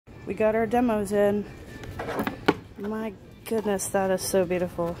we got our demos in. My goodness, that is so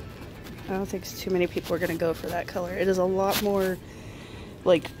beautiful. I don't think too many people are going to go for that color. It is a lot more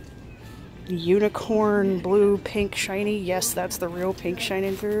like unicorn blue, pink, shiny. Yes, that's the real pink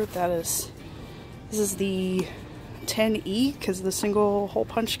shining through. This is the 10e because of the single hole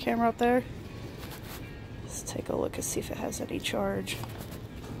punch camera up there. Let's take a look and see if it has any charge.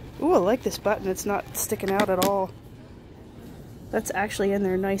 Ooh, I like this button. It's not sticking out at all. That's actually in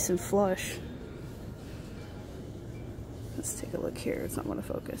there nice and flush. Let's take a look here. It's not going to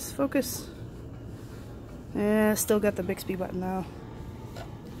focus. Focus. Still got the Bixby button though.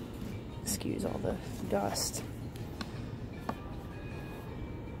 Excuse all the dust.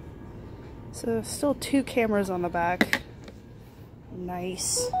 So still 2 cameras on the back.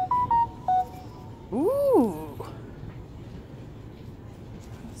 Nice. Ooh.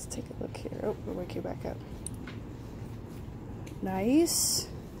 Let's take a look here. Oh, we'll wake you back up. Nice.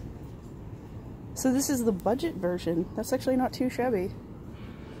 So this is the budget version. That's actually not too shabby.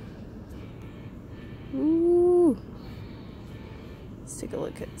 Ooh. Let's take a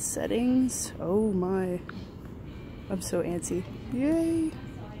look at settings. Oh my. I'm so antsy. Yay.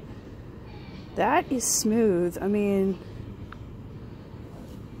 That is smooth. I mean,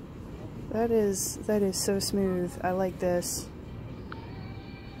 that is so smooth. I like this.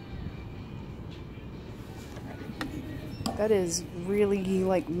 That is really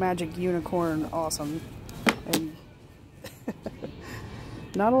like magic unicorn awesome. And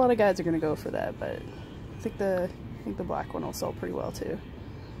not a lot of guys are gonna go for that, but I think the black one will sell pretty well too.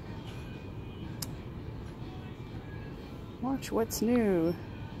 Watch what's new.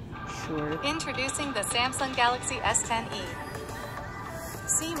 Sure. Introducing the Samsung Galaxy S10e.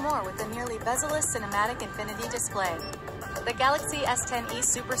 See more with the nearly bezel-less cinematic infinity display. The Galaxy S10e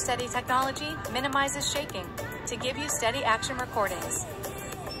Super Steady technology minimizes shaking to give you steady action recordings.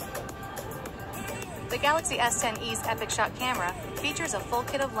 The Galaxy S10e's Epic Shot camera features a full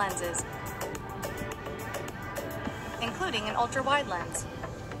kit of lenses, including an ultra-wide lens.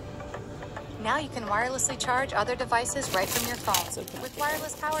 Now you can wirelessly charge other devices right from your phone with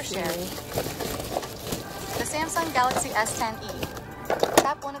wireless power share. The Samsung Galaxy S10e.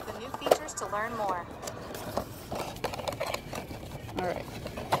 Tap one of the new features to learn more. Alright.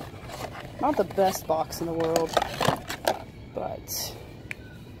 Not the best box in the world, but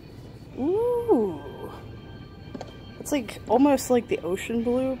ooh. It's like almost like the ocean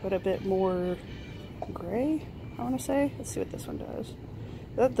blue, but a bit more gray, I want to say. Let's see what this one does.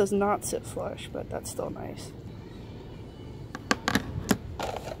 That does not sit flush, but that's still nice.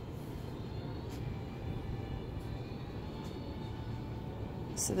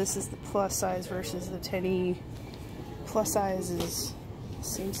 So this is the plus size versus the 10e. Plus size is the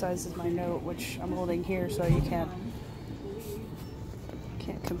same size as my Note, which I'm holding here, so you can't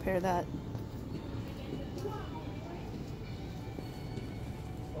compare that.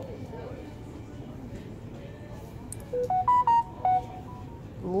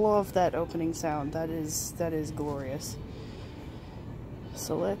 Love that opening sound. That is glorious.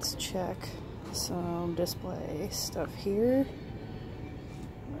 So let's check some display stuff here.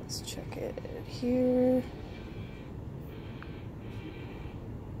 Let's check it here.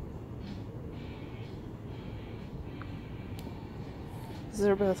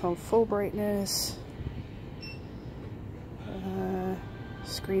 They're both on full brightness.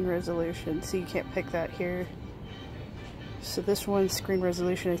 Screen resolution, so you can't pick that here. So this one's screen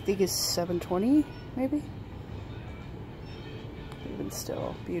resolution I think is 720, maybe? Even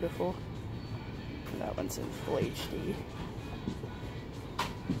still, beautiful. And that one's in full HD.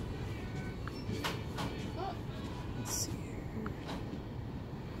 Let's see here.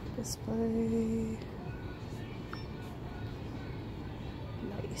 Display.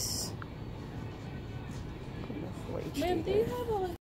 Nice. Full HD.